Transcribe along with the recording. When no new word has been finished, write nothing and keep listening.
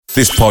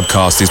This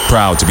podcast is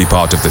proud to be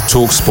part of the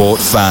TalkSport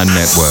Fan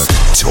Network.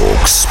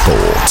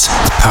 TalkSport.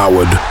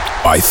 Powered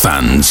by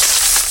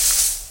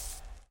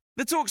fans.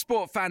 The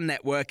TalkSport Fan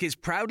Network is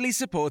proudly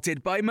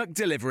supported by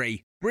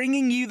McDelivery,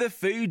 bringing you the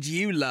food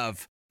you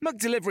love.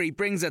 McDelivery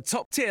brings a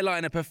top-tier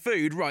lineup of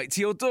food right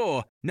to your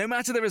door. No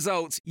matter the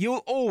result,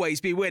 you'll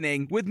always be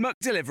winning with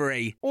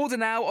McDelivery. Order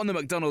now on the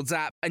McDonald's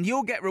app and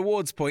you'll get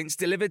rewards points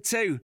delivered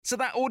too. So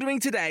that ordering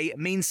today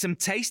means some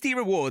tasty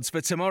rewards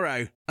for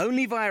tomorrow.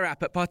 Only via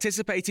app at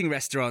participating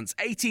restaurants.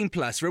 18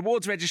 plus.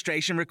 Rewards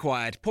registration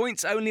required.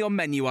 Points only on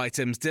menu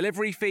items.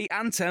 Delivery fee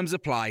and terms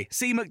apply.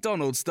 See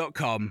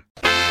mcdonalds.com.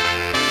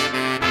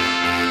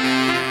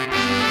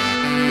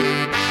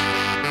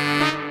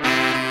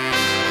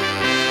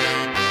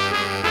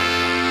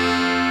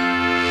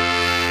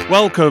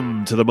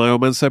 Welcome to the My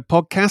Old Man Said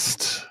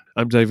podcast.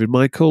 I'm David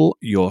Michael,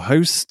 your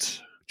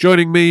host.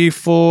 Joining me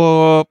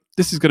for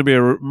this is going to be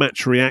a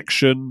match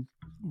reaction,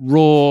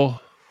 raw,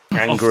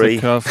 angry.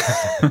 Off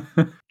the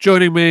cuff.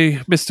 Joining me,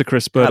 Mr.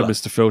 Chris Bird and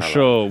Mr. Phil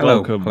Shaw.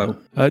 Hello. Welcome.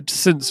 Hello.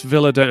 Since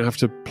Villa don't have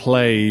to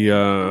play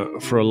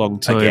for a long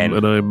time, Again.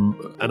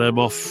 and I'm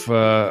off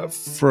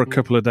for a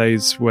couple of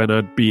days when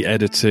I'd be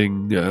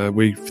editing,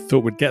 we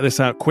thought we'd get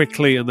this out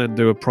quickly and then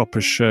do a proper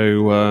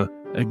show.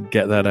 And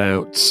get that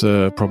out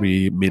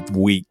probably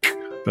midweek.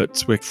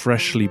 But we're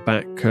freshly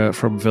back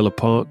from Villa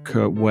Park,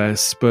 where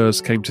Spurs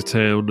came to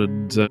town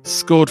and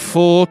scored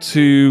 4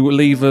 to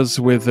leave us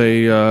with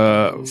a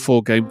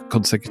 4-game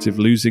consecutive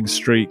losing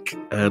streak,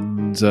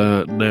 and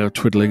now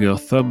twiddling our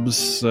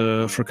thumbs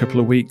for a couple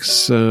of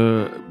weeks,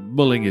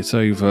 mulling it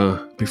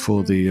over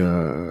before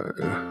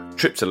the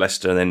Trip to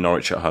Leicester and then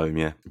Norwich at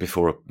home,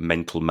 before a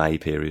mental May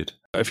period.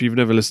 If you've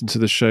never listened to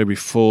the show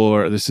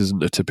before, this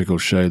isn't a typical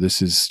show. This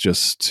is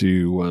just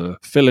to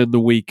fill in the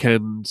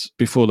weekend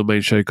before the main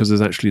show, because there's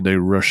actually no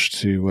rush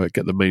to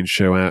get the main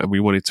show out. And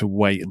we wanted to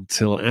wait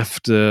until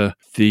after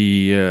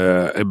the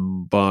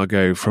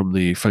embargo from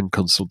the fan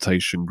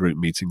consultation group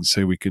meeting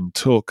so we can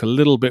talk a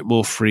little bit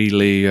more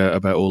freely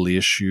about all the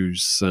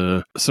issues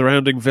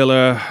surrounding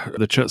Villa,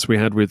 the chats we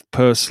had with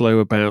Purslow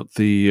about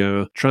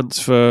the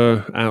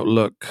transfer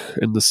outlook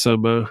in the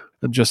summer,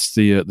 and just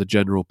the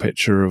general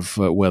picture of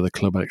where the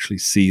club actually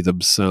see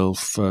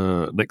themselves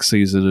next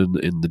season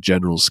in the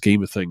general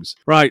scheme of things.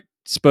 Right,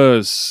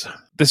 Spurs.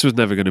 This was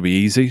never going to be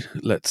easy.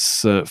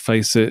 Let's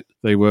face it.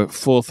 They were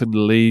 4th in the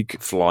league.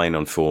 Flying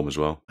on form as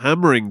well.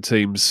 Hammering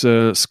teams,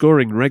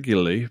 scoring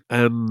regularly.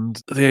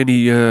 And the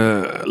only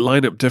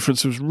lineup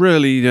difference was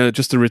really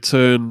just a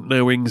return.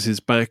 Now Ings is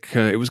back.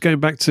 It was going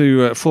back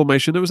to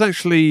formation that was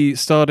actually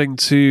starting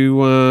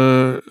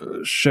to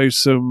show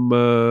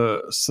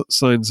some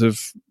signs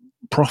of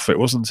profit,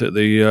 wasn't it?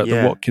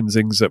 The Watkins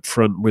Ings up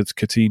front with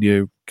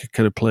Coutinho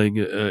kind of playing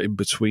in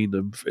between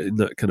them in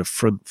that kind of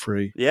front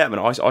three. Yeah, I mean,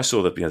 I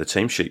saw the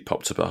team sheet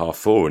popped up at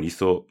 4:30, and you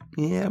thought,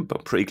 I'm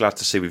pretty glad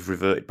to see we've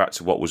reverted back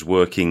to what was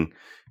working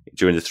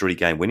during the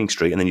 3-game winning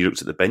streak. And then you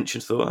looked at the bench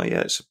and thought,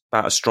 it's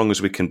about as strong as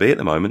we can be at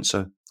the moment.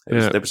 So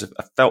there was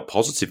I felt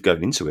positive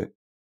going into it.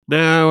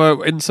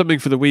 Now, in something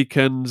for the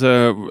weekend,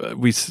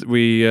 we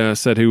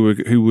said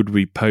who would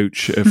we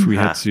poach if we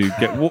had to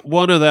get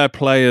one of their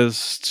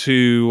players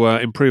to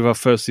improve our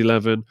first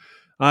 11.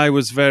 I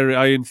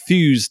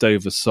enthused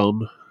over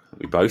Son.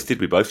 We both did.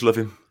 We both love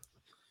him.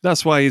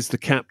 That's why he's the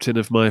captain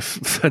of my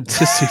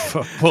fantasy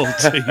football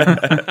team.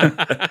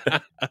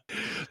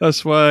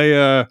 That's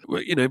why,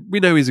 we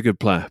know he's a good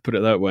player, put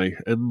it that way.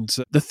 And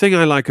the thing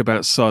I like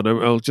about Son,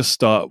 let's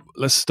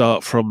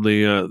start from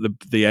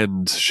the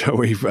end, shall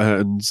we?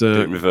 And do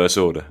it in reverse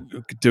order.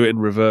 Do it in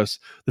reverse.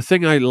 The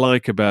thing I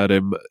like about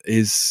him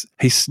is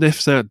he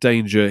sniffs out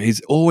danger.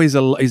 He's always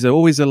a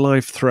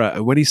live threat.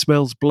 And when he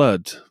smells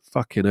blood,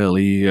 fucking hell,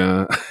 he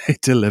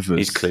delivers.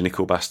 He's a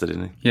clinical bastard,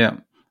 isn't he? Yeah.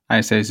 I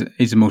say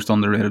he's the most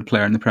underrated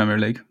player in the Premier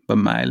League, by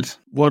miles.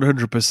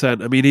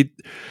 100%. I mean,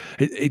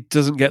 he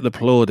doesn't get the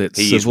plaudits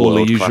of all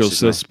the usual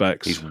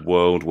suspects. He's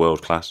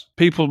world class.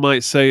 People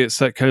might say it's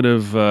that kind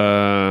of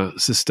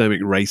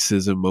systemic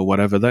racism or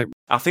whatever.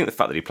 I think the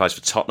fact that he plays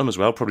for Tottenham as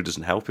well probably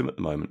doesn't help him at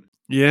the moment.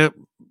 Yeah.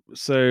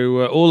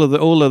 So all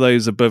of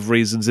those above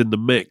reasons in the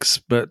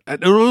mix,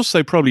 and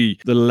also probably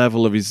the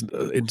level of his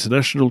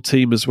international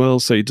team as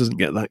well. So he doesn't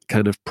get that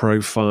kind of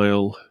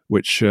profile,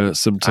 which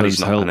sometimes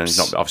helps. And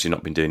he's obviously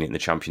not been doing it in the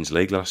Champions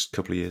League last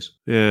couple of years.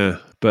 Yeah,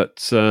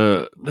 but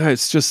no,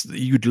 it's just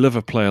you'd love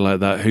a player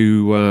like that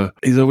who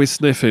he's always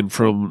sniffing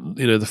from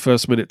the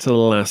first minute to the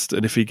last,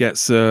 and if he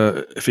gets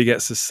a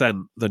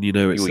scent, then you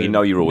know it's.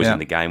 Well, you're always in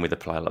the game with a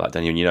player like that,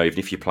 don't you? And even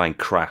if you're playing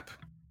crap.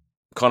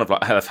 Kind of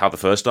like how the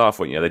first half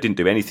went. They didn't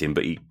do anything,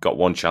 but he got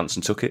one chance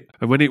and took it.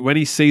 And when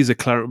he sees a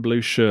claret and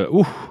blue shirt,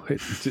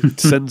 it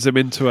sends him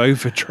into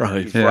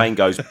overdrive. His brain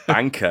goes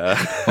banker.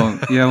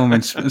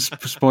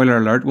 Spoiler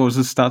alert, what was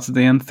the stats at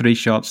the end? 3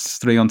 shots,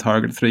 3 on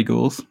target, 3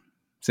 goals.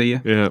 See ya.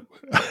 Yeah.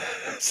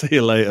 See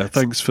you later.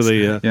 Thanks for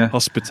the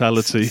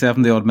hospitality.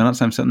 70 odd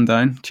minutes, I'm sitting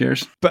down.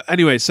 Cheers. But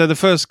anyway, so the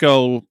first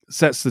goal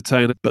sets the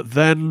tone, but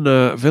then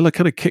Villa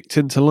kind of kicked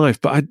into life.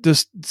 But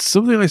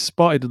something I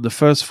spotted in the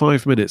first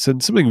 5 minutes,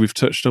 and something we've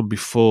touched on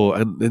before,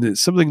 and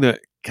it's something that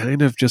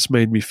kind of just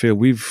made me feel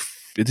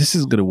this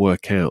isn't going to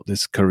work out.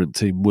 This current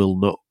team will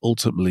not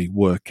ultimately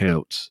work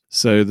out.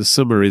 So the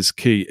summer is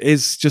key.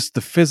 Is just the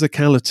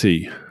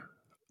physicality,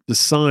 the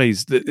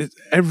size.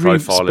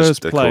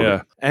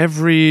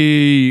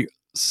 Every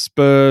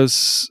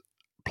Spurs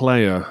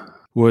player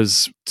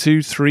was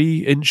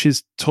 2-3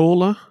 inches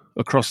taller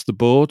across the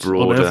board,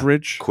 broader, on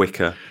average,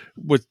 quicker,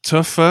 were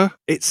tougher.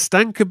 It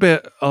stank a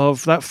bit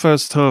of that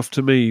first half.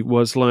 To me,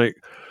 was like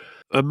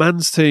a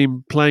man's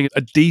team playing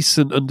a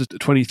decent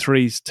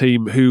under-23s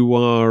team who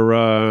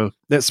are,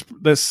 let's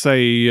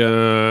say,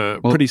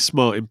 pretty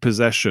smart in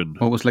possession.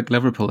 What was like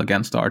Liverpool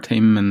against our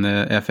team in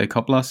the FA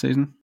Cup last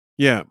season?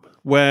 Yeah,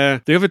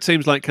 where the other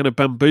team's like kind of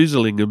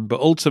bamboozling them, but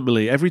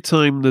ultimately every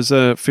time there's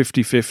a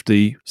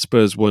 50-50,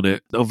 Spurs won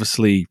it.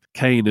 Obviously,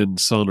 Kane and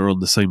Son are on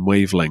the same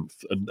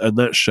wavelength, and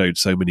that showed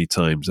so many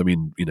times. I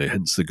mean,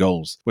 hence the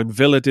goals. When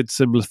Villa did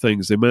similar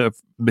things, the amount of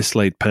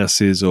mislaid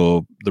passes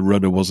or the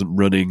runner wasn't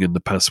running and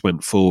the pass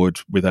went forward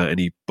without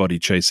anybody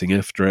chasing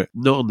after it,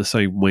 not on the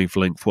same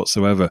wavelength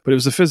whatsoever. But it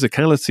was the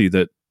physicality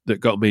that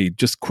got me,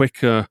 just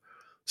quicker,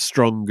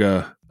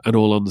 stronger, and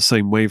all on the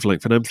same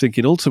wavelength. And I'm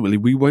thinking, ultimately,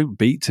 we won't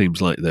beat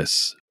teams like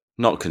this.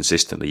 Not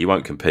consistently. You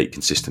won't compete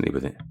consistently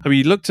with it. I mean,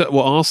 you looked at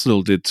what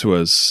Arsenal did to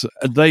us,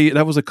 and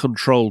that was a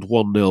controlled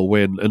 1-0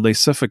 win, and they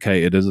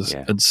suffocated us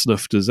and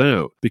snuffed us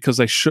out because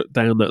they shut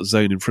down that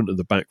zone in front of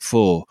the back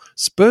four.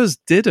 Spurs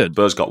didn't.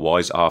 Spurs got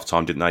wise at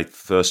half-time, didn't they?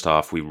 First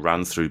half, we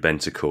ran through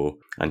Bentancur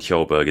and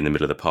Hjulberg in the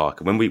middle of the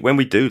park. And when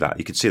we do that,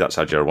 you can see that's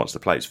how Gerrard wants to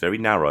play. It's very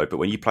narrow, but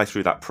when you play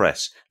through that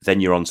press,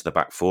 then you're onto the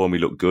back four, and we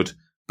look good.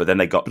 But then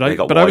they got.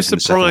 But I was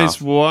surprised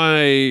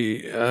why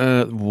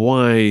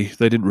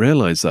they didn't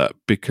realise that,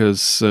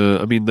 because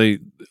they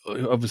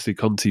obviously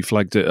Conte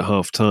flagged it at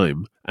half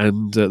time,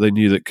 and they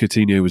knew that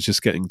Coutinho was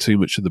just getting too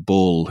much of the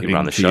ball. He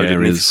ran the show,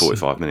 didn't he, for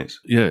 45 minutes.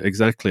 Yeah,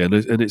 exactly, and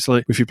it's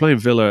like if you're playing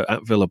Villa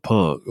at Villa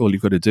Park, all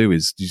you've got to do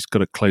is you just got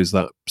to close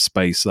that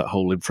space, that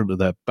hole in front of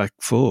their back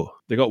four.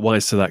 They got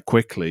wise to that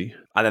quickly.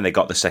 And then they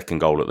got the second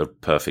goal at the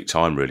perfect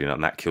time, really,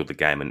 and that killed the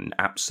game and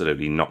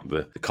absolutely knocked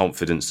the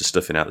confidence, the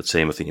stuffing out of the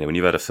team. I think, when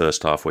you've had a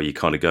first half where you're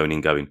kind of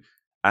going,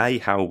 A,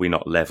 how are we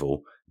not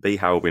level? B,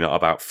 how are we not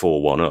about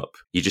 4-1 up?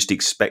 You're just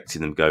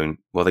expecting them going,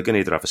 well, they're going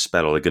to either have a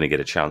spell or they're going to get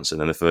a chance. And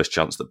then the first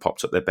chance that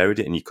popped up, they buried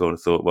it, and you kind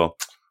of thought, well,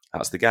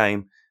 that's the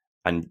game.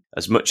 And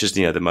as much as,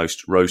 the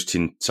most claret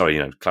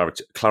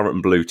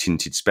and blue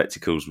tinted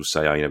spectacles will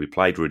say, we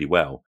played really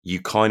well, you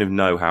kind of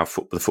know how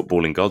the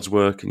footballing gods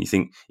work. And you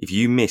think, if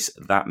you miss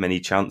that many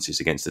chances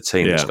against a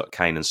team that's got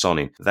Kane and Son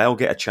in, they'll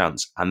get a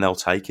chance and they'll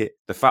take it.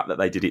 The fact that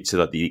they did it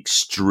to the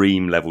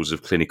extreme levels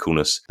of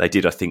clinicalness they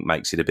did, I think,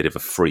 makes it a bit of a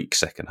freak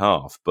second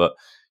half. But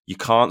you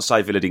can't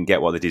say Villa didn't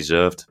get what they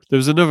deserved. There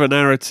was another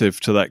narrative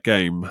to that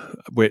game,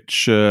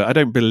 which I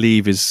don't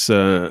believe is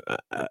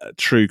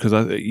true, because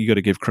you got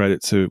to give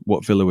credit to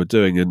what Villa were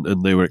doing,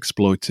 and they were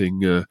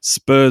exploiting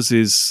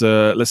Spurs'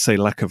 let's say,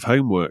 lack of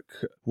homework.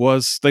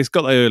 They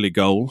got their early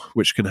goal,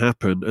 which can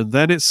happen, and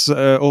then it's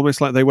almost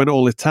like they went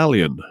all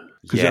Italian.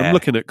 Because I'm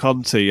looking at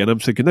Conte and I'm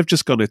thinking they've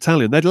just gone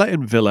Italian. They'd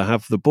letting Villa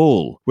have the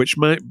ball, which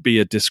might be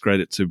a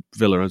discredit to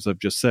Villa, as I've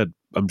just said.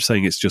 I'm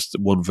saying it's just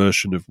one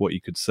version of what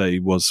you could say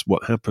was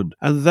what happened.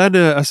 And then,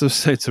 as I was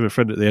saying to my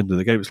friend at the end of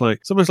the game,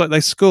 it's almost like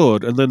they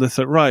scored and then they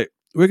thought, right,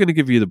 we're going to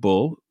give you the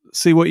ball,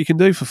 see what you can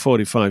do for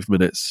 45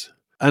 minutes.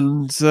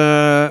 And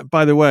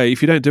by the way,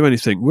 if you don't do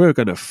anything, we're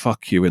going to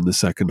fuck you in the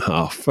second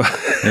half.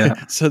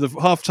 Yeah. So the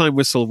halftime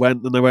whistle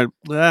went and they went,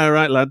 all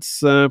right,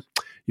 lads,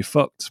 you're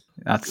fucked.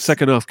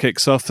 Second half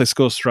kicks off, they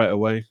score straight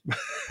away.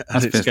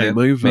 And it's game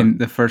over. I mean,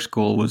 the first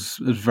goal was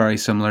very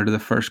similar to the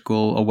first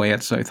goal away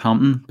at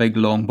Southampton. Big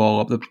long ball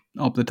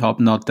up the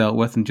top, not dealt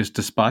with, and just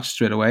dispatched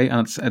straight away.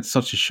 And it's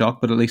such a shock,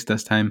 but at least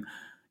this time,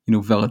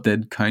 Villa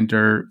did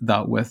counter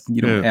that with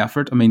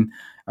effort. I mean,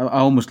 I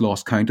almost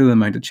lost count of the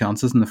amount of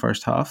chances in the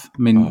first half.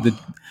 I mean,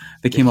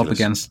 they came up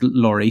against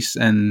Lloris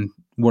and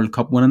World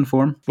Cup winning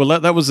form. Well,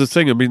 that was the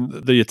thing. I mean,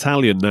 the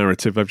Italian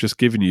narrative I've just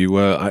given you,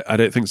 I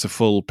don't think it's a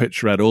full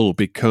picture at all,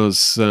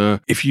 because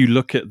if you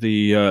look at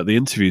the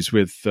interviews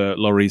with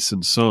Lloris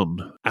and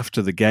Son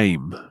after the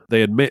game,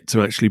 they admit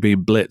to actually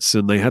being blitzed,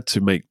 and they had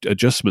to make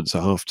adjustments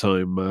at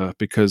halftime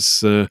because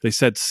they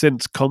said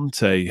since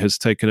Conte has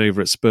taken over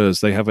at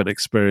Spurs, they haven't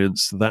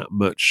experienced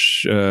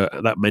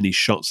that many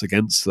shots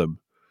against them.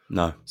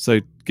 No.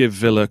 So give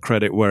Villa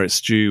credit where it's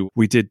due.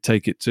 We did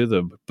take it to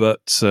them.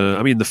 But,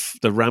 I mean,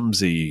 the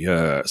Ramsey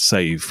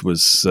save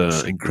was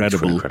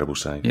incredible. Incredible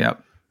save. Yeah.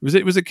 Was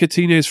it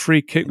Coutinho's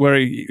free kick where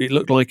it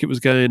looked like it was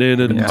going in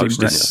and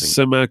he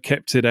somehow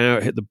kept it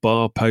out, hit the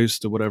bar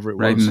post or whatever it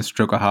was? Right in the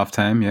stroke of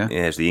half-time, yeah.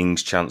 Yeah, there's the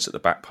Ings chance at the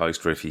back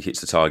post where if he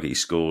hits the target, he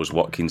scores.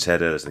 Watkins'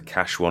 header, there's the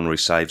Cash one where he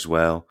saves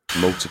well.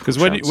 Multiple Because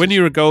when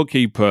you're a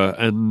goalkeeper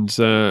and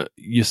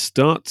you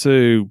start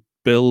to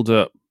build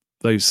up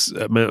those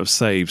amount of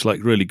saves,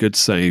 like really good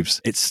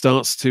saves, it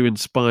starts to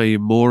inspire you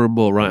more and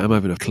more. Right, I'm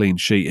having a clean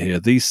sheet here.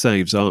 These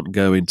saves aren't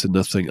going to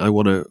nothing. I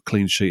want a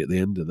clean sheet at the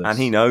end of this. And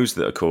he knows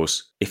that, of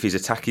course, if his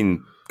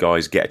attacking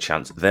guys get a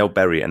chance, they'll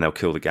bury it and they'll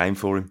kill the game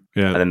for him.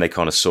 Yeah. And then they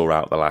kind of saw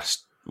out the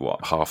last,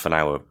 half an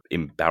hour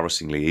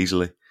embarrassingly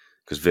easily.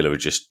 Because Villa were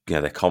just,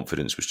 their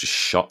confidence was just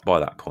shot by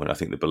that point. I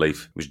think the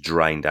belief was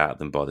drained out of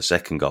them by the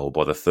second goal.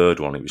 By the third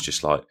one, it was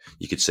just like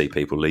you could see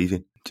people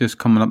leaving. Just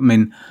coming up, I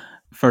mean,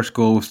 first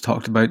goal was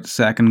talked about,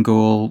 second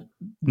goal,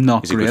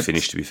 not great. It was a good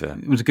finish, to be fair.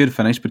 It was a good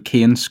finish, but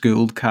Kane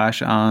schooled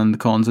Cash and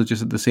Konza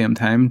just at the same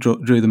time,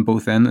 drew them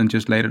both in and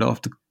just laid it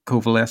off to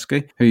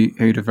Kovaleski, who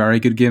had a very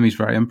good game. He's a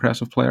very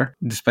impressive player,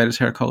 despite his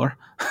hair colour.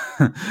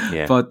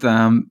 Yeah. But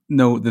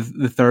no,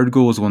 the third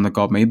goal was the one that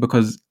got me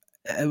because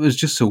it was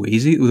just so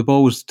easy. The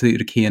ball was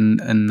to Kane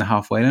in the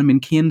halfway line. I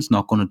mean, Kane's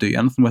not going to do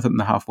anything with it in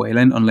the halfway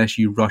line unless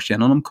you rush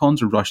in on him.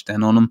 Konza rushed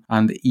in on him,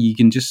 and you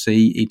can just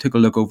see he took a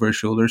look over his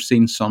shoulder,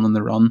 seen Son on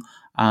the run,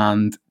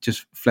 and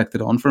just flicked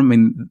it on for him. I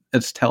mean,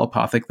 it's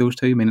telepathic, those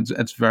two. I mean,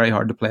 it's very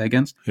hard to play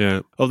against.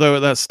 Yeah. Although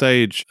at that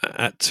stage,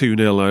 at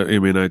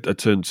 2-0, I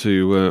turned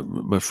to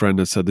my friend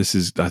and said, this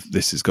has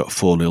got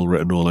 4-0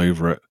 written all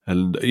over it.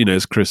 And,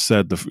 as Chris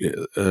said,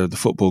 the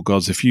football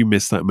gods, if you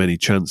miss that many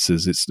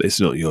chances, it's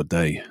not your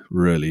day,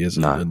 really,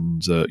 isn't it?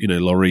 And,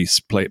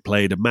 Lloris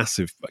played a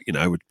massive,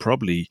 I would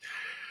probably...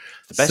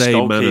 The best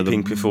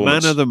goalkeeping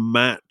performance. Man of the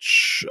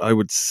match, I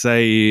would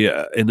say,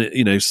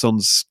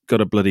 Son's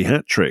got a bloody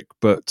hat-trick.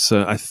 But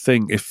I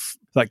think if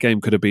that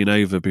game could have been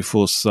over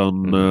before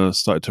Son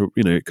started to,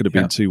 it could have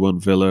been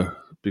 2-1 Villa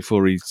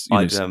before he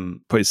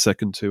put his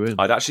second two in.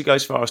 I'd actually go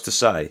as far as to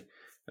say,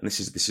 and this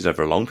is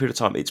over a long period of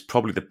time, it's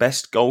probably the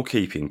best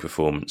goalkeeping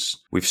performance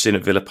we've seen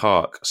at Villa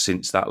Park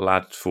since that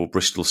lad for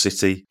Bristol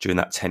City during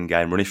that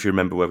 10-game run. If you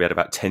remember, where we had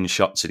about 10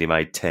 shots and he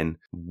made 10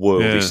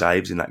 worldly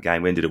saves in that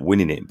game. We ended up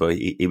winning it, but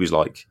he was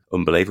like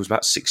unbelievable. He was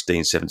about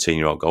 16,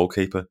 17-year-old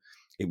goalkeeper.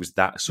 It was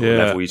that sort of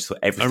level. We just thought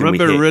everything. I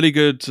remember we hit. A really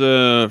good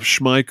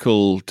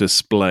Schmeichel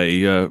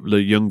display,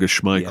 the younger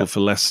Schmeichel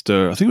for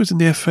Leicester. I think it was in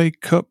the FA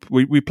Cup.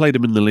 We played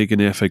him in the league in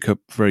the FA Cup,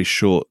 very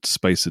short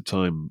space of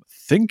time.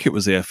 I think it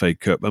was the FA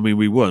Cup. I mean,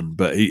 we won,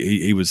 but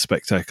he was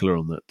spectacular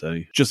on that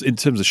day, just in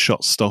terms of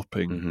shot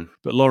stopping. Mm-hmm.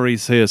 But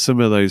Lloris here, some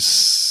of those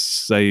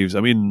saves.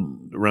 I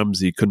mean,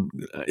 Ramsey couldn't.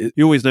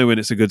 You always know when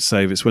it's a good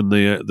save. It's when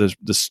the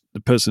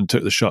person who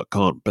took the shot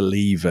can't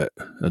believe it,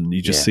 and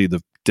you just see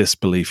the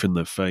disbelief in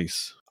their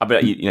face. I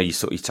bet you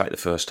take the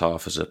first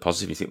half as a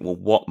positive. You think, well,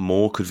 what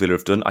more could Villa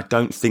have done? I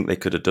don't think they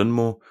could have done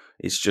more.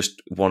 It's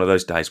just one of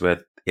those days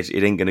where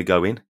it ain't going to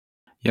go in.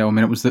 Yeah, I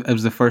mean, it was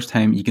the first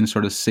time you can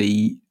sort of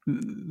see,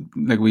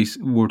 like we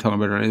were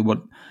talking about earlier,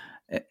 what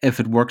if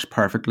it works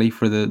perfectly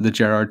for the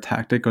Gerrard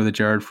tactic or the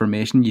Gerrard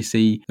formation. You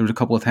see, there was a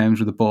couple of times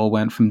where the ball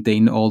went from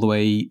Dean all the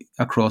way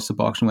across the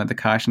box and went to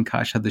Cash, and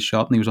Cash had the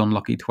shot, and he was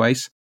unlucky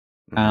twice.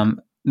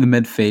 The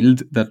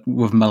midfield that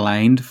we've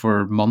maligned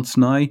for months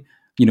now,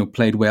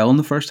 played well in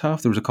the first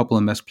half. There was a couple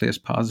of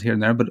misplaced passes here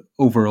and there, but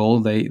overall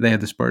they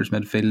had the Spurs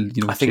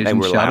midfield. I think they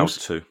were allowed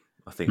to.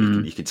 I think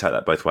you can take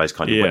that both ways,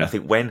 can't you? I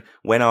think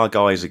when our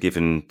guys are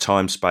given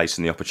time, space,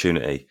 and the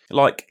opportunity,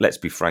 like, let's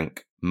be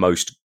frank,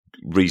 most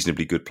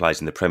reasonably good players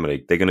in the Premier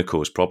League, they're going to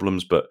cause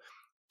problems, but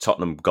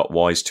Tottenham got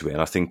wise to it,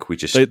 and I think we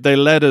just... They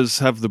let us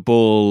have the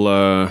ball...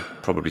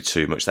 probably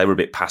too much. They were a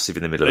bit passive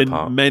in the middle of the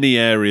park. In many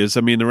areas.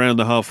 I mean, around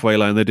the halfway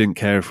line, they didn't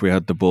care if we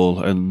had the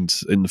ball, and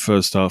in the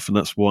first half, and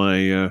that's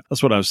why...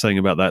 that's what I was saying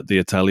about the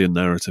Italian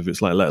narrative.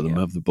 It's like, let them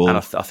have the ball. And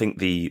I think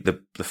the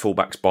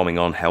fullbacks bombing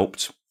on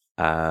helped.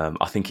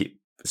 I think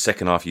the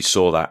second half, you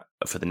saw that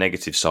for the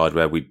negative side,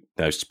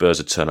 where Spurs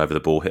had turned over the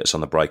ball, hit us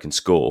on the break and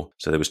score.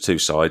 So there was two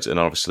sides, and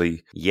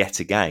obviously, yet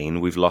again,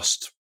 we've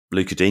lost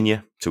Luca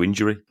Digne to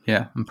injury.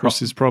 Yeah. What's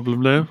his problem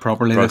now?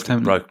 Properly this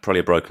time. Probably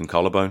a broken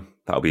collarbone.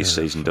 That'll be his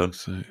season done.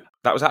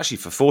 That was actually,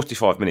 for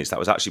 45 minutes, that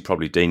was actually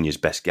probably Digne's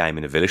best game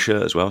in a Villa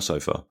shirt as well so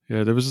far.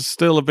 Yeah, there was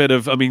still a bit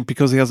of,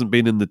 because he hasn't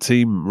been in the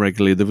team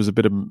regularly, there was a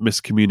bit of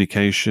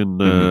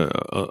miscommunication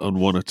on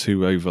one or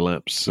two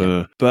overlaps.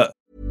 But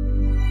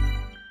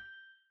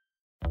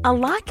a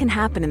lot can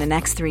happen in the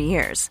next 3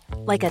 years.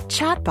 Like a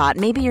chatbot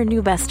may be your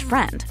new best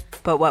friend.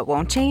 But what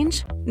won't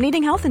change?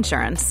 Needing health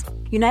insurance.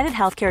 United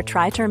Healthcare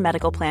Tri-Term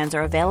Medical Plans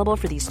are available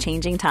for these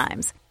changing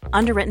times.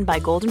 Underwritten by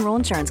Golden Rule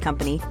Insurance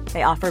Company,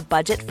 they offer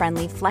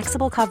budget-friendly,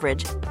 flexible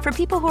coverage for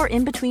people who are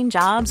in between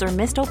jobs or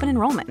missed open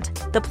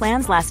enrollment. The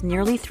plans last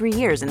nearly 3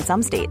 years in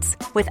some states,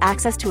 with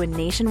access to a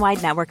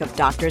nationwide network of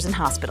doctors and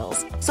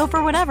hospitals. So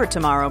for whatever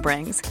tomorrow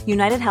brings,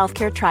 United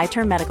Healthcare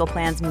Tri-Term Medical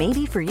Plans may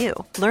be for you.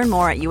 Learn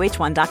more at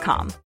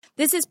uh1.com.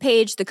 This is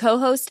Paige, the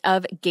co-host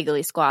of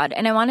Giggly Squad,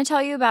 and I want to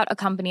tell you about a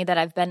company that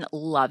I've been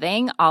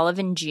loving,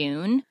 Olive &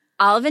 June.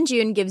 Olive &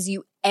 June gives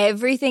you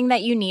everything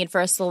that you need for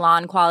a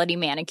salon-quality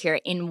manicure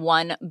in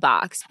one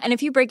box. And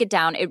if you break it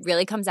down, it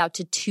really comes out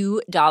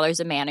to $2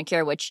 a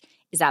manicure, which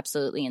is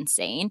absolutely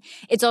insane.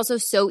 It's also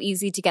so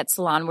easy to get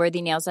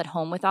salon-worthy nails at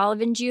home with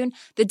Olive & June.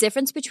 The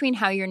difference between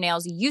how your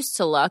nails used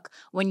to look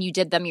when you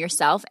did them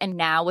yourself and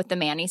now with the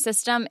Mani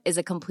system is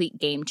a complete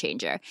game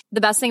changer.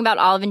 The best thing about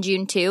Olive &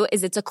 June, too,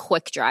 is it's a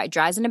quick dry.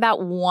 Dries in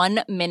about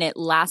 1 minute,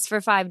 lasts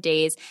for 5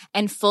 days,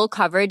 and full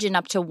coverage in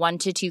up to 1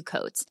 to 2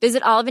 coats.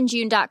 Visit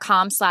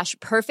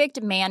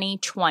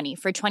oliveandjune.com/perfectmani20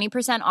 for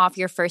 20% off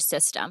your first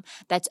system.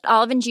 That's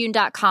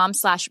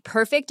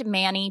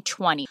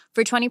oliveandjune.com/perfectmani20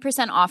 for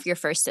 20% off your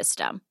first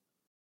system.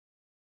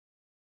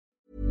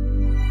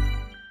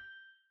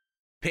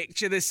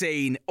 Picture the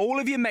scene. All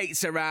of your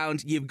mates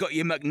around, you've got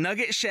your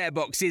McNugget share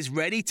boxes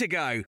ready to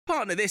go.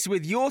 Partner this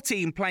with your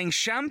team playing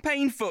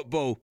champagne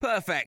football.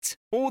 Perfect.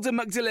 Order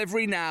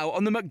McDelivery now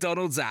on the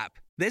McDonald's app.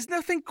 There's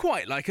nothing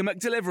quite like a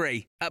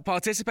McDelivery. At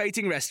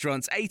participating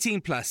restaurants, 18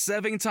 plus,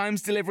 serving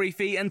times, delivery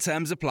fee and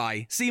terms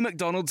apply. See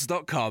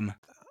mcdonalds.com.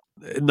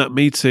 In that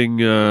meeting,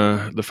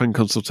 the fan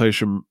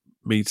consultation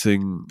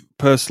meeting,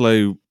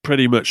 Purslow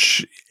pretty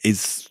much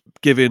is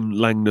giving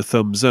Lang the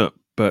thumbs up.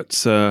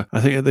 But I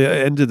think at the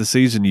end of the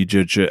season, you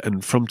judge it.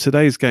 And from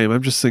today's game,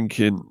 I'm just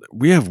thinking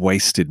we have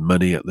wasted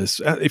money at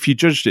this. If you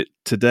judged it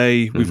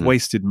today, we've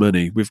wasted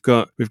money. We've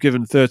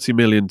given 30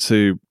 million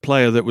to a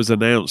player that was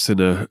announced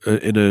in a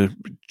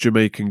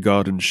Jamaican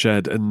garden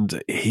shed,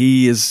 and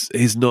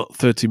he's not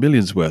 30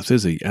 million's worth,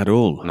 is he, at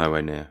all?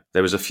 Nowhere near.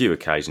 There was a few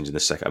occasions in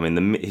the second. I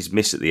mean, his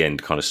miss at the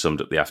end kind of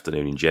summed up the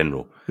afternoon in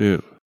general.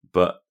 Yeah.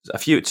 But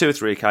 2 or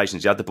 3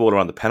 occasions, he had the ball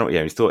around the penalty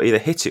area and he thought either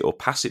hit it or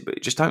pass it,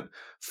 but just don't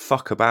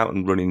fuck about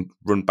and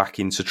run back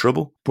into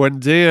trouble.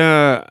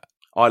 Buendia,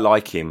 I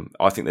like him.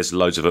 I think there's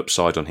loads of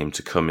upside on him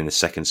to come in the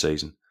second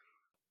season.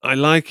 I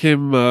like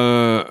him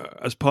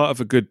as part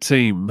of a good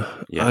team.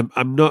 Yeah.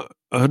 I'm not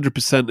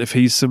 100% if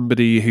he's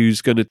somebody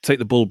who's going to take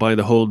the ball by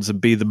the horns and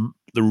be the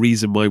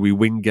reason why we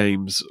win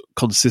games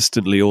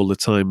consistently all the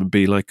time and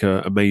be like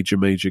a major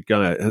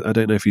guy. I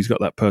don't know if he's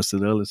got that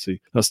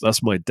personality.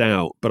 That's my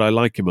doubt, but I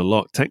like him a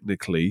lot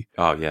technically.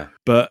 Oh, yeah.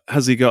 But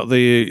has he got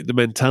the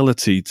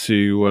mentality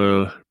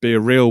to be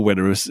a real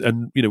winner?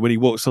 And, when he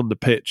walks on the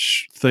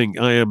pitch, think,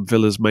 I am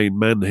Villa's main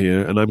man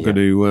here and I'm going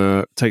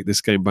to take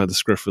this game by the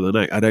scruff of the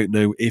neck. I don't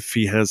know if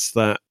he has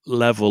that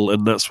level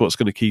and that's what's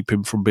going to keep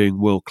him from being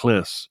world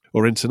class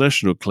or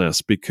international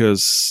class,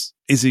 because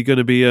is he going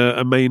to be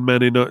a main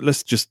man in...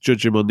 let's just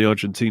judge him on the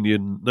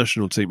Argentinian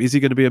national team. Is he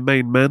going to be a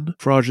main man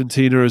for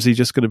Argentina, or is he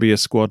just going to be a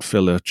squad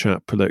filler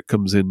chap that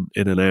comes in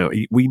and out?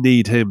 We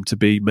need him to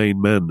be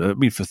main man. I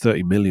mean, for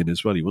 30 million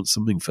as well. He wants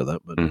something for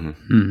that money.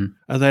 Mm-hmm. Mm-hmm.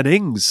 And then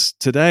Ings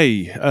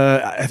today.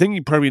 I think he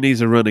probably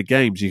needs a run of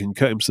games. You can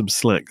cut him some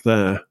slack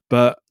there.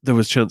 But there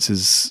was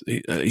chances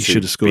he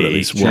should have scored at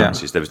least one.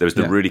 Chances. There was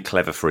the really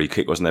clever free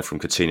kick, wasn't there, from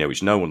Coutinho,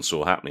 which no one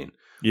saw happening.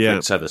 Yeah.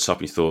 So at the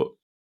top, you thought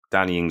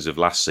Danny Ings of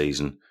last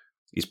season...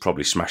 he's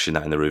probably smashing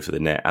that in the roof of the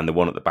net, and the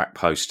one at the back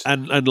post.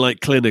 And like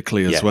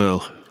clinically as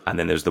well. And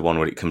then there's the one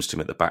where it comes to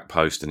him at the back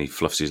post and he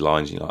fluffs his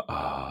lines and you're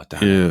like,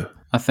 damn. Yeah.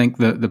 I think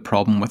the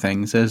problem with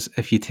Ings is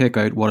if you take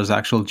out what his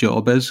actual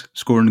job is,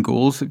 scoring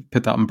goals,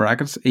 put that in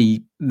brackets,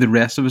 the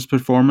rest of his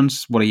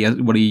performance, what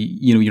he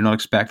you're not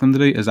expecting him to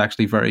do, is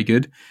actually very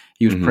good.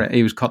 He was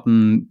he was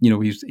cutting,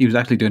 he was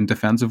actually doing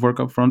defensive work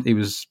up front. He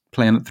was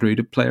playing it through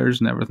to players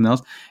and everything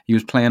else. He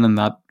was playing in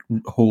that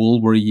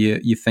hole where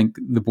you think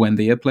the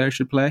Buendia player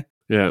should play.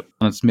 Yeah,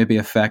 and it's maybe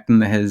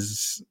affecting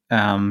his,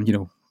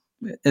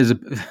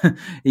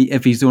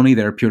 if he's only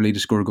there purely to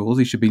score goals,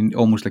 he should be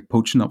almost like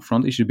poaching up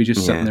front. He should be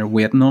just sitting there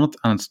waiting on it.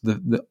 And it's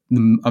the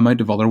amount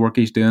of other work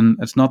he's doing.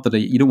 It's not that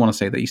you don't want to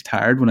say that he's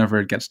tired whenever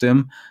it gets to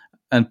him,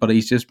 but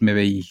he's just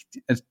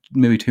it's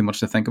maybe too much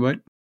to think about.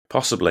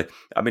 Possibly.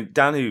 I mean,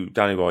 Dan,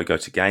 who I go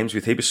to games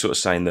with, he was sort of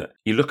saying that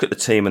you look at the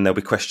team and there'll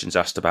be questions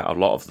asked about a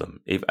lot of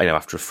them.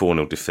 After a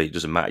 4-0 defeat, it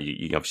doesn't matter.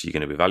 You obviously you're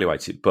going to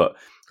evaluate it, but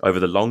over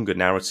the longer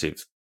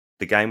narrative,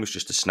 the game was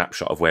just a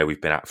snapshot of where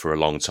we've been at for a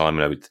long time.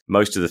 With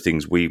most of the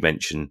things we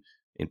mention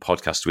in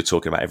podcasts, we're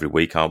talking about every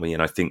week, aren't we?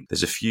 And I think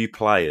there's a few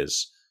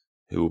players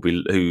who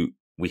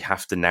we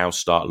have to now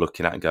start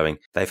looking at and going,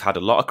 they've had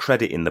a lot of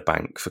credit in the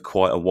bank for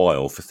quite a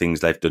while for things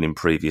they've done in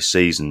previous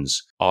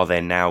seasons. Are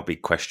there now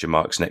big question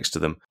marks next to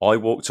them? I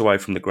walked away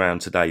from the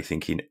ground today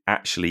thinking,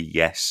 actually,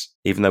 yes.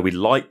 Even though we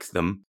like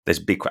them, there's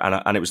big...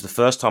 And it was the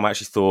first time I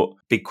actually thought,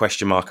 big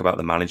question mark about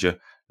the manager.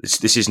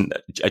 This isn't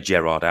a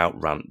Gerrard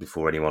out rant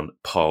before anyone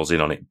piles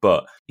in on it,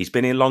 but he's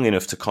been here long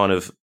enough to kind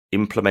of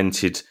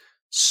implemented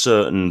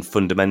certain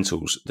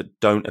fundamentals that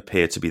don't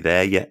appear to be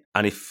there yet.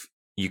 And if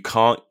you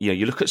can't,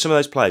 you look at some of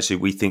those players who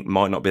we think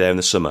might not be there in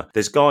the summer.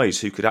 There's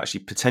guys who could actually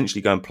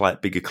potentially go and play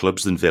at bigger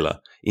clubs than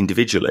Villa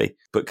individually,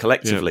 but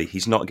collectively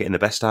he's not getting the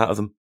best out of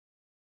them.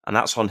 And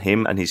that's on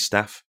him and his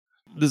staff.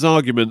 There's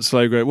arguments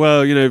like,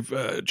 well,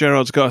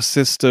 Gerrard's got a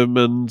system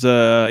and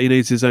he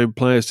needs his own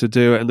players to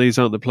do it, and these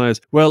aren't the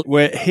players. Well,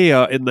 we're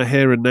here in the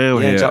here and now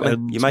here. Exactly.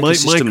 And you make a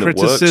system that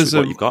works with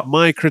what you've got.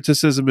 My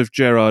criticism of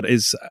Gerrard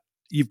is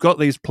you've got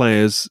these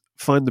players,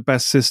 find the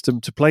best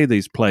system to play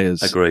these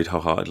players. Agreed,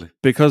 wholeheartedly.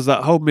 Because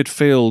that whole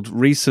midfield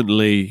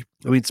recently,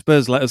 I mean,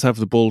 Spurs let us have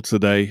the ball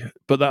today,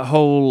 but that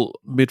whole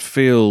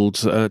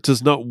midfield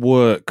does not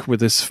work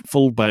with this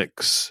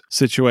fullbacks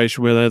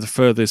situation where they're the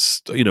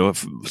furthest,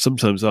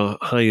 sometimes our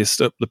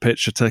highest up the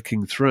pitch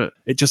attacking threat.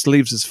 It just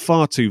leaves us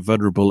far too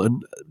vulnerable.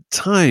 And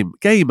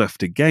game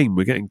after game,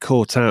 we're getting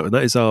caught out. And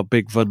that is our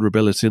big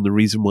vulnerability and the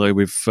reason why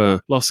we've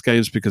lost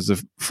games, because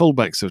the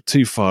fullbacks are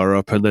too far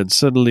up. And then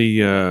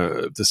suddenly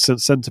the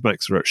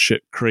centre-backs are at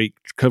shit creek,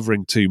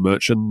 covering too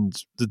much. And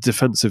the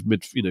defensive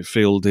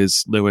midfield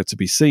is nowhere to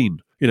be seen.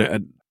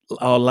 And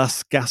our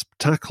last gasp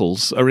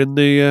tackles are in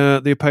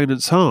the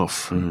opponent's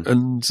half,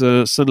 and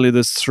suddenly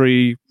there's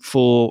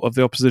 3-4 of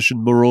the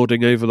opposition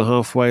marauding over the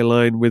halfway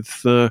line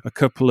with a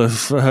couple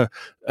of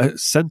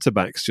centre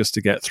backs just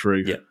to get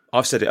through. Yeah,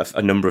 I've said it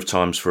a number of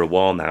times for a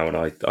while now, and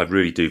I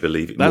really do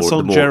believe it. That's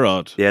on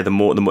Gerrard. Yeah, the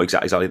more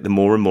exactly. The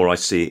more and more I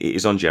see it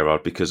is on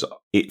Gerrard, because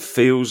it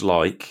feels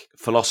like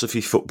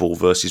philosophy football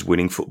versus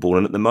winning football,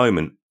 and at the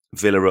moment,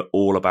 Villa are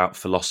all about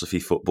philosophy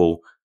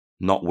football,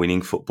 not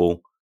winning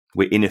football.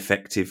 We're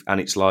ineffective,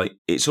 and it's like,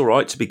 it's all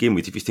right to begin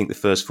with if you think the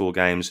first 4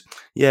 games,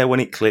 when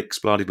it clicks,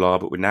 blah, blah, blah,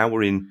 but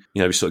we're in,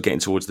 we're sort of getting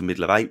towards the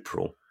middle of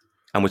April,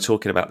 and we're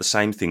talking about the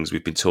same things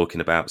we've been talking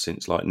about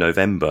since like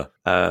November.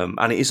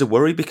 And it is a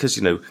worry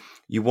because,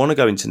 you want to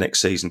go into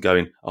next season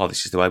going, oh,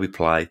 this is the way we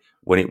play.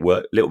 When it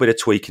works, a little bit of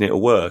tweaking it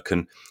will work.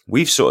 And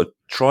we've sort of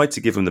tried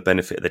to give them the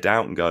benefit of the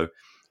doubt and go,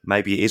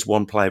 maybe it is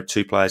 1 player,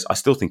 2 players. I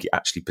still think it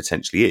actually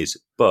potentially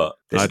is, but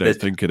I don't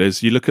think it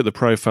is. You look at the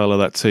profile of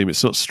that team;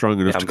 it's not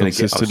strong enough to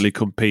consistently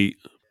compete.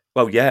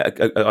 Well, yeah,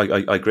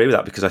 I agree with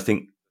that, because I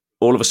think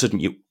all of a sudden,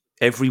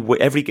 every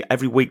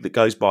week that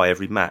goes by,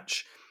 every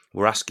match,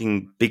 we're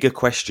asking bigger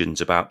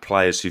questions about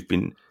players who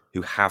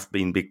have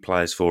been big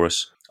players for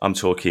us. I'm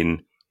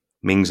talking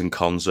Mings and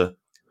Konza,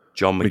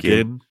 John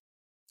McGinn.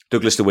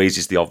 Douglas Luiz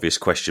is the obvious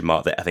question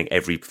mark that I think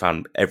every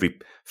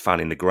fan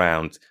in the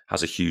ground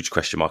has a huge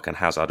question mark and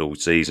has had all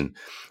season.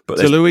 But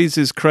to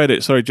Luiz's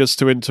credit, sorry, just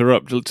to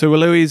interrupt, to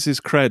Luiz's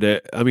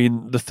credit, I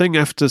mean, the thing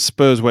after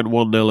Spurs went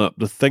 1-0 up,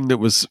 the thing that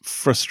was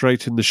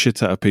frustrating the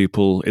shit out of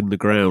people in the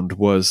ground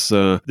was,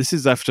 this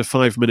is after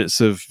 5 minutes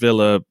of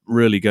Villa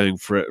really going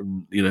for it,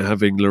 and,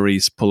 having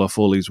Lloris pull off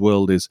all these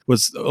worldies,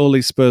 was all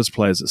these Spurs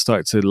players that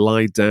started to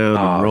lie down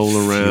and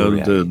roll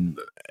around, and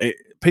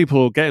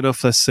people getting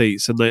off their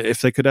seats, and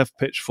if they could have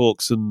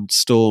pitchforks and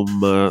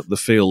storm the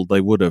field,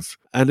 they would have.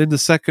 And in the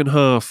second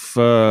half,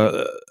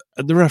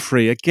 and the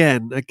referee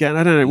again, I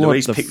don't know what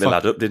Luiz picked the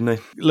lad up, didn't he?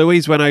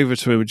 Luiz went over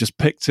to him and just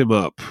picked him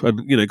up,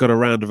 and got a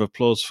round of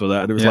applause for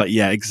that. And it was like,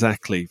 yeah,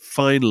 exactly.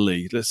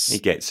 Finally, he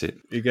gets it.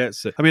 He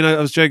gets it. I mean, I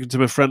was joking to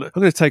my friend, I'm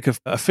going to take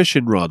a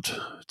fishing rod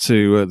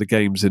to the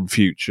games in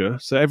future.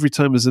 So every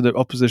time there's an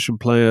opposition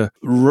player,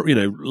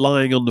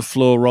 lying on the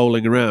floor,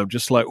 rolling around,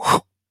 just like,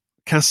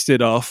 cast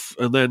it off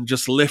and then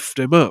just lift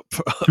him up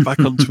back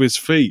onto his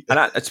feet.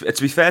 And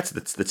to be fair to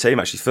the team,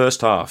 actually,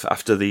 first half,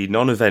 after the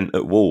non-event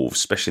at Wolves,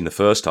 especially in the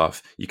first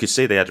half, you could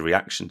see they had a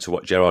reaction to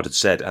what Gerrard had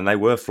said, and they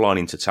were flying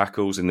into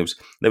tackles, and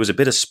there was a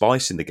bit of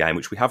spice in the game,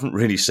 which we haven't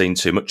really seen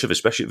too much of,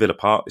 especially at Villa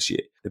Park this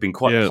year. They've been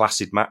quite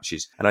placid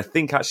matches, and I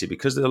think actually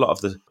because a lot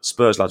of the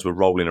Spurs lads were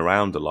rolling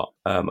around a lot.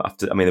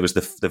 There was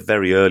the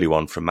very early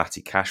one from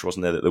Matty Cash,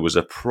 wasn't there? That there was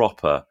a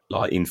proper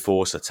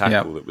enforcer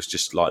tackle that was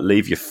just like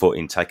leave your foot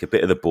in, take a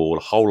bit of the ball,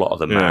 a whole lot of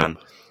the man.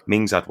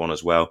 Mings had one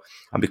as well,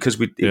 and because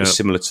it was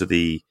similar to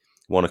the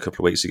one a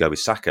couple of weeks ago with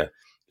Saka,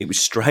 it was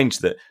strange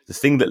that the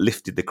thing that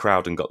lifted the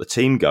crowd and got the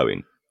team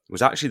going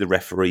was actually the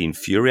referee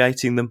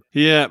infuriating them.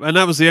 Yeah, and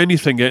that was the only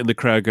thing getting the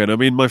crowd going. I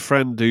mean, my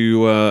friend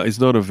who is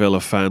not a Villa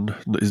fan,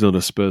 he's not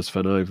a Spurs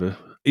fan either,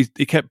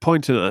 he kept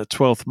pointing at that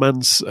 12th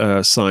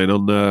man's sign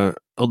on the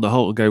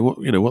Holte and go,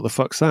 what the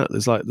fuck's that?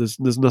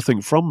 There's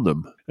nothing from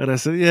them. And I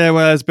said,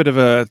 well, there's a bit of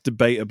a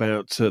debate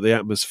about the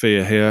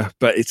atmosphere here,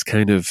 but it's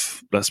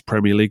that's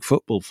Premier League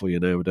football for you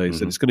nowadays.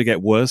 Mm-hmm. And it's going to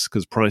get worse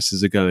because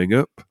prices are going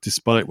up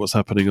despite what's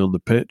happening on the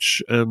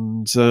pitch.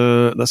 And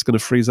that's going to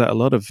freeze out a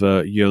lot of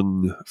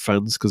young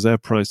fans because their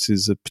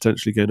prices are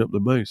potentially going up the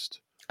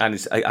most. And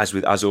it's,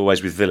 as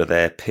always with Villa,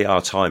 their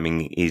PR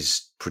timing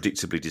is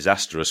predictably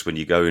disastrous when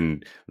you go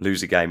and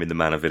lose a game in the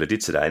manner Villa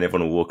did today, and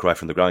everyone will walk away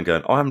from the ground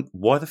going,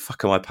 why the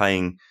fuck am I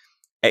paying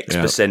X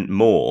percent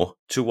more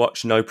to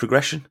watch no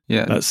progression?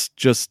 Yeah, that's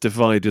just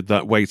divided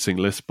that waiting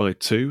list by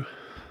 2.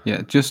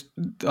 Yeah,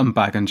 I'm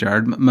back on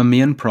Gerrard. My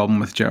main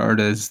problem with Gerrard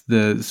is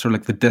the sort of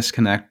like the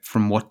disconnect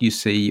from what you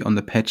see on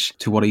the pitch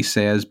to what he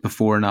says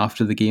before and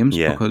after the games.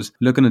 Yeah. Because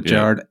looking at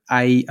Gerrard,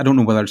 I don't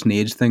know whether it's an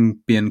age thing,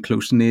 being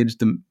close in age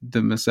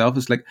to myself.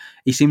 It's like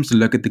he seems to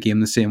look at the game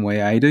the same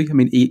way I do. I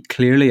mean, he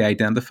clearly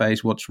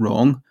identifies what's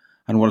wrong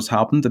and what has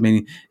happened. I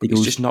mean,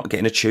 he's just not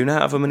getting a tune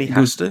out of him, and he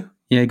has to.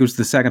 Yeah, he goes to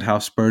the second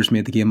half. Spurs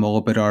made the game all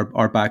about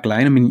our back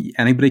line. I mean,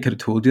 anybody could have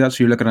told you that.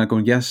 So you're looking at it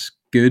going, yes,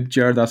 good,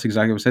 Gerrard, that's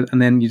exactly what I said.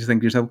 And then you just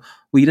think to yourself,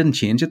 well, you didn't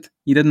change it.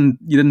 You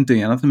didn't do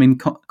anything. I mean,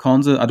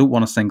 Konza, I don't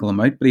want to single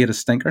him out, but he had a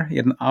stinker. He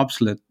had an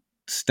absolute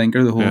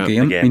stinker the whole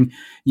game. Again. I mean,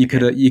 you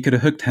could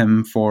have hooked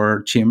him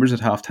for Chambers at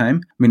halftime.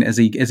 I mean, is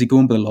he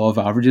going by the law of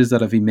averages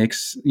that if he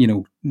makes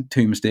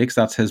 2 mistakes,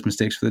 that's his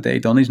mistakes for the day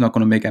done? He's not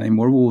going to make any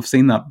more. Well, we've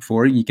seen that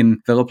before.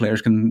 Villa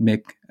players can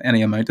make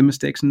any amount of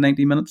mistakes in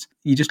 90 minutes.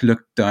 You just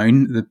look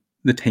down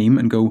the team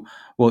and go,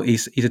 well,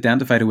 he's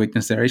identified a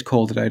weakness there. He's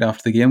called it out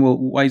after the game. Well,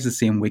 why is the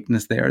same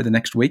weakness there the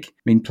next week?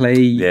 I mean, play.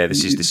 Yeah,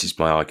 this is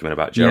my argument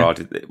about Gerrard.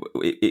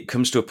 Yeah. It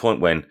comes to a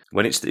point when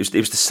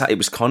it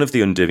was kind of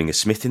the undoing of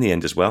Smith in the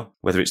end as well.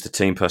 Whether it's the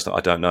team person, I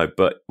don't know.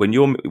 But when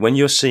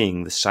you're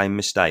seeing the same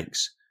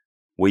mistakes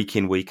week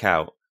in, week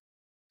out,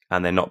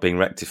 and they're not being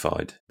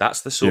rectified,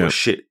 that's the sort of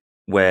shit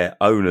where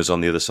owners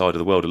on the other side of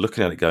the world are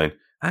looking at it going,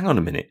 hang on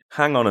a minute.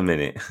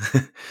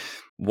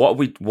 What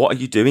are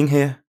you doing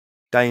here?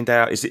 Day in, day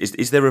out,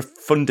 is there a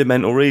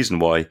fundamental reason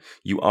why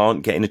you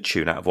aren't getting a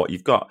tune out of what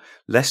you've got?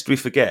 Lest we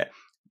forget,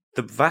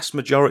 the vast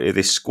majority of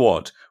this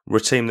squad were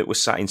a team that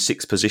was sat in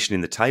 6th position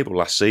in the table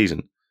last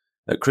season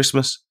at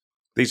Christmas.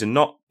 These are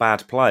not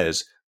bad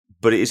players,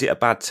 but is it a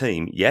bad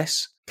team?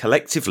 Yes.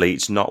 Collectively,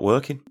 it's not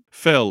working.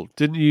 Phil,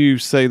 didn't you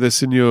say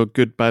this in your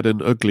Good, Bad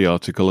and Ugly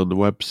article on the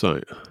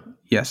website?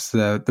 Yes,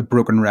 the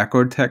broken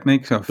record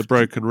technique of the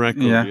broken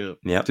record.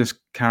 Yeah. Just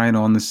carrying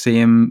on the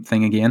same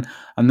thing again.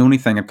 And the only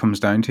thing it comes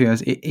down to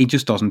is he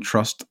just doesn't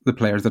trust the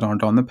players that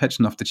aren't on the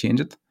pitch enough to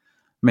change it.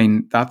 I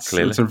mean,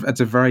 it's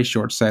a very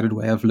short-sighted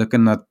way of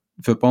looking at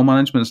football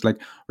management. It's like,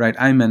 right,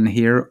 I'm in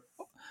here.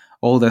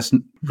 All this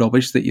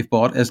rubbish that you've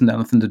bought isn't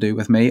anything to do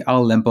with me.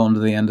 I'll limp on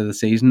to the end of the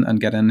season and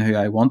get in who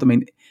I want. I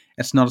mean,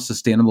 it's not a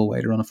sustainable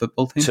way to run a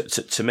football team.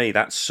 To me,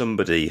 that's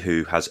somebody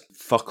who has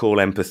fuck all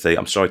empathy.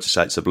 I'm sorry to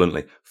say it so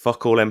bluntly.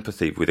 Fuck all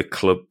empathy with a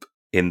club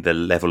in the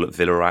level that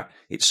Villa are at.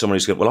 It's someone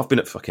who's going, well, I've been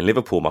at fucking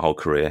Liverpool my whole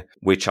career.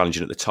 We're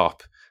challenging at the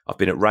top. I've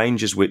been at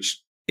Rangers,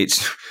 which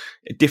it's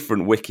a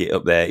different wicket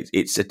up there.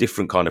 It's a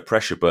different kind of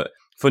pressure, but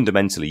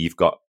fundamentally, you've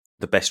got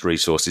the best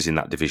resources in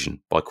that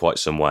division by quite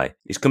some way.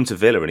 He's come to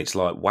Villa and it's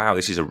like, wow,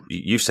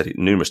 you've said it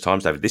numerous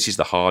times, David, this is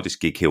the hardest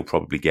gig he'll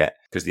probably get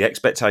because the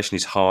expectation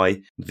is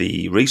high,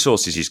 the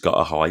resources he's got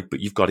are high,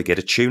 but you've got to get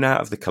a tune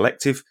out of the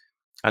collective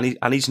and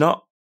he's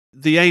not.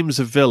 The aims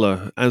of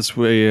Villa as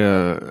we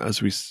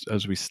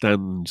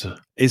stand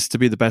is to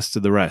be the best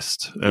of the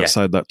rest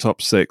outside that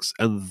top 6,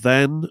 and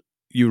then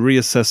you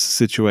reassess the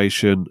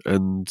situation,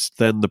 and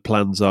then the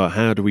plans are,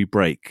 how do we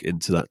break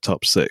into that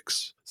top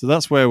 6? So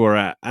that's where we're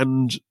at.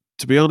 And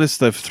to be honest,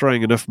 they're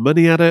throwing enough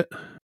money at it.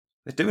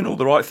 They're doing all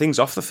the right things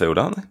off the field,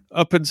 aren't they?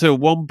 Up until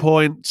one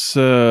point,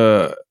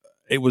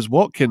 it was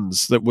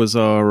Watkins that was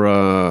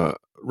our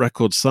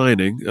record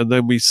signing, and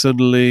then we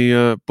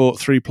suddenly bought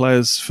 3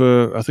 players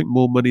for, I think,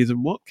 more money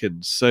than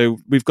Watkins. So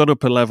we've gone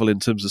up a level in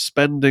terms of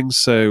spending.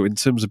 So in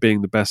terms of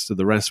being the best of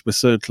the rest, we're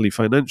certainly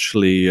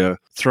financially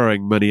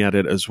throwing money at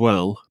it as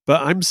well.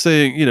 But I'm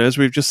saying, as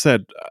we've just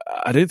said,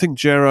 I don't think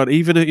Gerrard,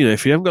 even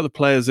if you haven't got the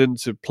players in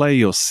to play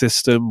your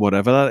system,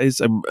 whatever that is,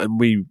 and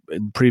we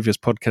in previous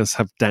podcasts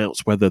have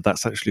doubts whether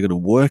that's actually going to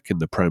work in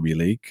the Premier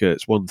League.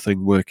 It's one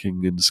thing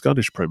working in the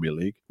Scottish Premier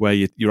League where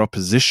your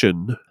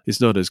opposition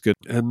is not as good.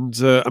 And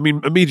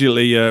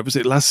immediately was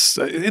it last?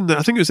 I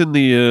think it was in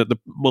the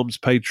Mom's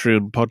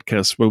Patreon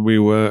podcast when we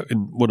were in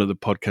one of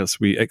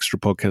the extra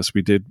podcasts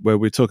we did where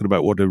we were talking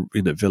about what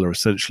Villa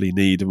essentially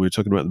need, and we were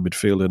talking about the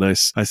midfield. And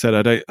I said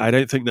I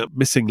don't think that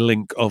missing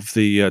link of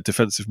the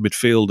defensive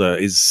midfielder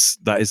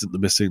isn't the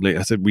missing link.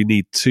 I said we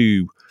need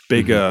 2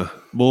 bigger,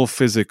 more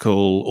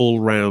physical,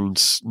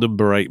 all-round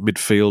number 8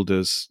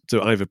 midfielders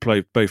to either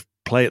play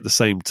at the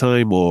same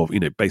time or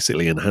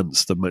basically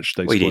enhance the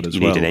matchday squad as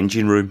well. You need an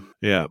engine room.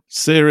 Yeah,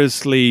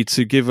 seriously,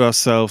 to give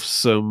ourselves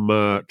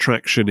some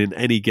traction in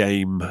any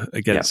game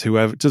against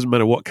whoever. It doesn't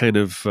matter what kind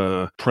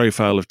of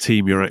profile of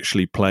team you're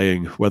actually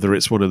playing, whether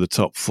it's one of the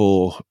top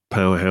 4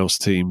 powerhouse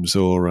teams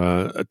or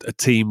a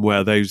team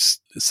where those,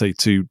 say,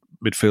 2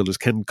 midfielders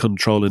can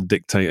control and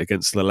dictate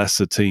against the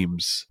lesser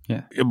teams.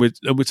 Yeah, and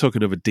we're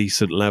talking of a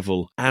decent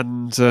level.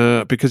 And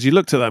because you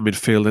looked at that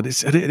midfield,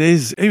 and it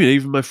is.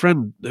 Even my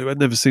friend who had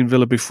never seen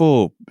Villa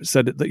before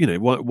said that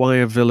why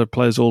are Villa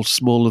players all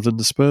smaller than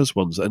the Spurs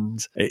ones?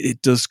 And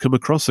it does come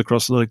across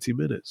 90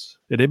 minutes.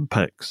 It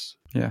impacts.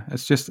 Yeah,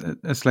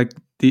 it's like,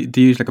 do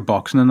you use like a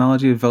boxing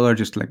analogy? Villa are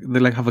just like,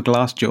 they like have a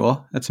glass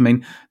jaw.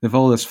 They've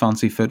all this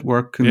fancy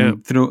footwork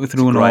and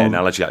throwing all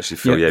analogy actually,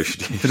 Phil. Yeah,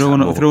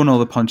 throwing all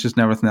the punches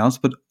and everything else.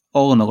 But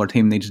all another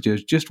team needs to do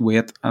is just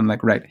wait and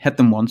hit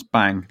them once,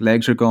 bang,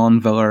 legs are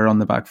gone. Villa are on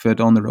the back foot,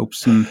 on the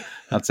ropes, and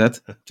that's it,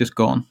 just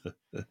gone.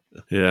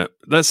 Yeah,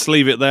 let's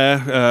leave it there.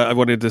 I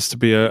wanted this to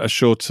be a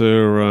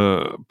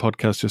shorter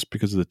podcast just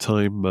because of the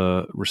time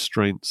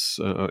restraints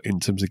in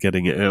terms of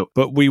getting it out.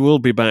 But we will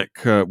be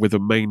back with a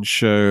main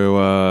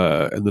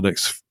show in the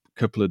next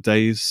couple of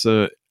days.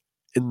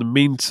 In the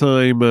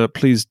meantime,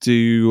 please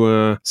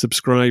do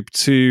subscribe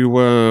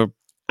to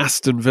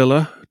Aston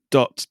Villa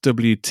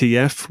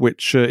 .wtf,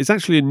 which is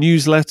actually a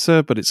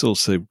newsletter, but it's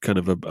also kind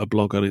of a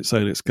blog on its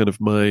own. It's kind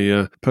of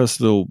my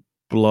personal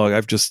blog.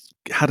 I've just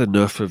had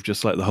enough of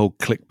just like the whole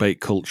clickbait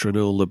culture and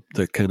all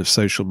the kind of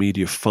social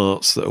media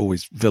farts that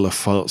always Villa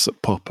farts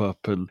that pop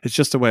up. And it's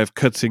just a way of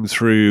cutting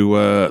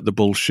through the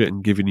bullshit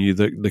and giving you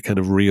the kind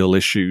of real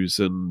issues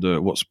and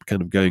what's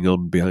kind of going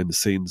on behind the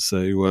scenes.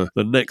 So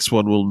the next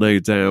one will no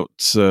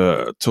doubt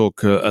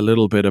talk a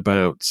little bit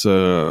about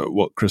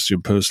what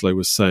Christian Purslow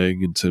was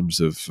saying in terms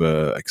of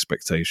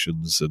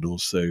expectations and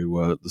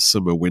also the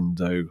summer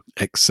window,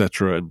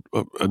 etc.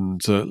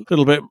 And a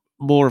little bit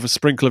more of a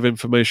sprinkle of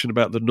information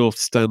about the North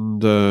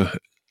Stand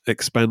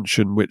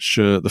expansion, which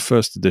the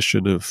first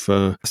edition of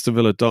Aston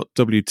Villa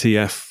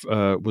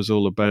WTF was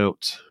all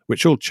about,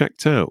 which all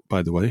checked out,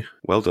 by the way.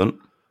 Well done.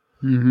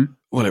 Mm-hmm.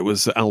 Well, it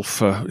was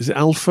alpha. Is it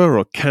alpha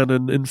or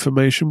canon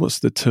information? What's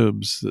the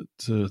terms that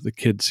the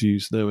kids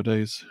use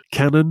nowadays?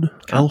 Canon?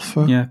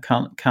 Alpha? Yeah,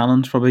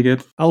 canon's probably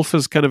good.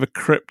 Alpha's kind of a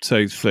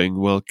crypto thing,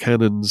 while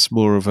canon's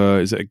more of a,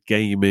 is it a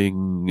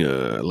gaming,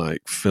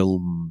 like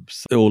film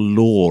or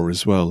lore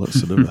as well?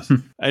 That's another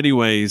thing.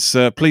 Anyways,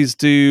 please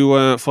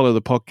do follow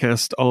the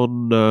podcast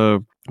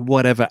on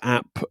whatever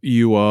app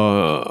you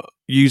are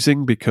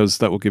using, because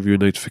that will give you a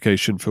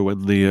notification for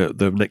when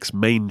the next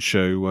main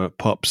show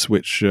pops,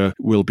 which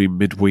will be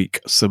midweek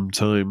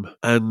sometime.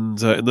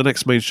 And in the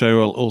next main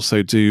show, I'll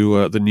also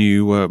do the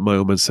new My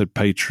Old Man Said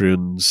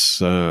Patreons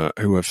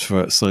who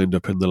have signed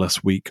up in the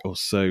last week or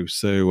so.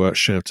 So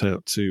shout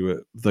out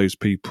to those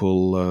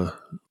people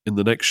in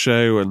the next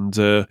show. And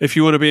if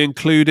you want to be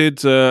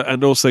included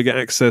and also get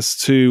access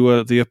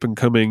to the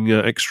up-and-coming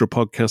extra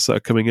podcasts that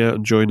are coming out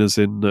and join us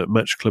in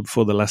Match Club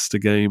for the Leicester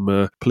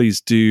game, please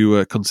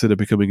do consider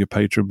becoming a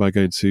patron by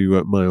going to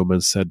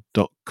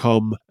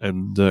myoldmansaid.com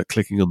and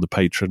clicking on the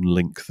patron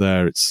link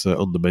there. It's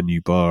on the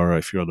menu bar.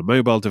 If you're on a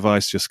mobile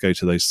device, just go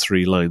to those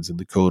 3 lines in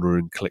the corner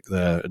and click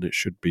there, and it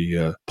should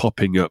be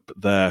popping up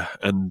there.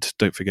 And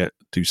don't forget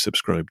to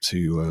subscribe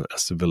to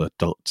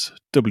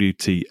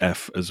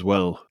AstonVilla.WTF as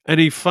well.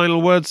 Any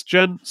final words,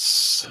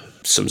 gents?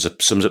 Sums up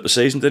the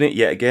season, doesn't it?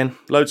 Yet again,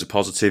 loads of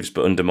positives,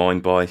 but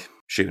undermined by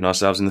shooting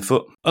ourselves in the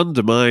foot.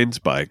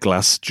 Undermined by a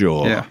glass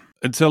jaw. Yeah.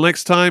 Until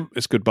next time,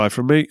 it's goodbye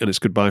from me and it's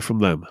goodbye from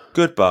them.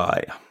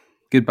 Goodbye.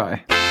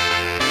 Goodbye.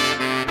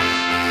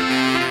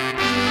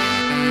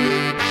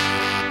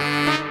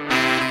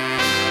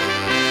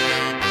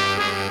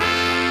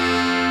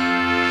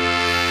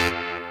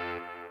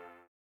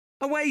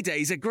 Away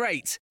days are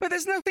great, but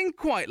there's nothing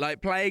quite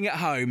like playing at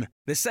home.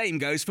 The same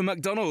goes for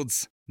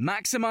McDonald's.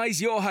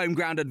 Maximise your home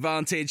ground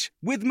advantage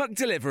with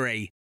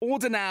McDelivery.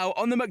 Order now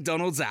on the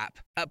McDonald's app.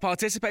 At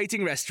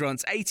participating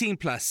restaurants, 18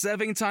 plus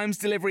serving times,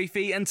 delivery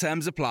fee and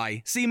terms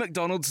apply. See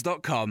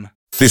mcdonalds.com.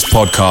 This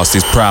podcast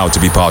is proud to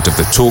be part of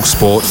the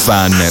TalkSport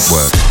Fan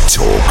Network.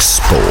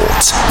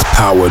 TalkSport.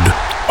 Powered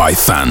by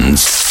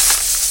fans.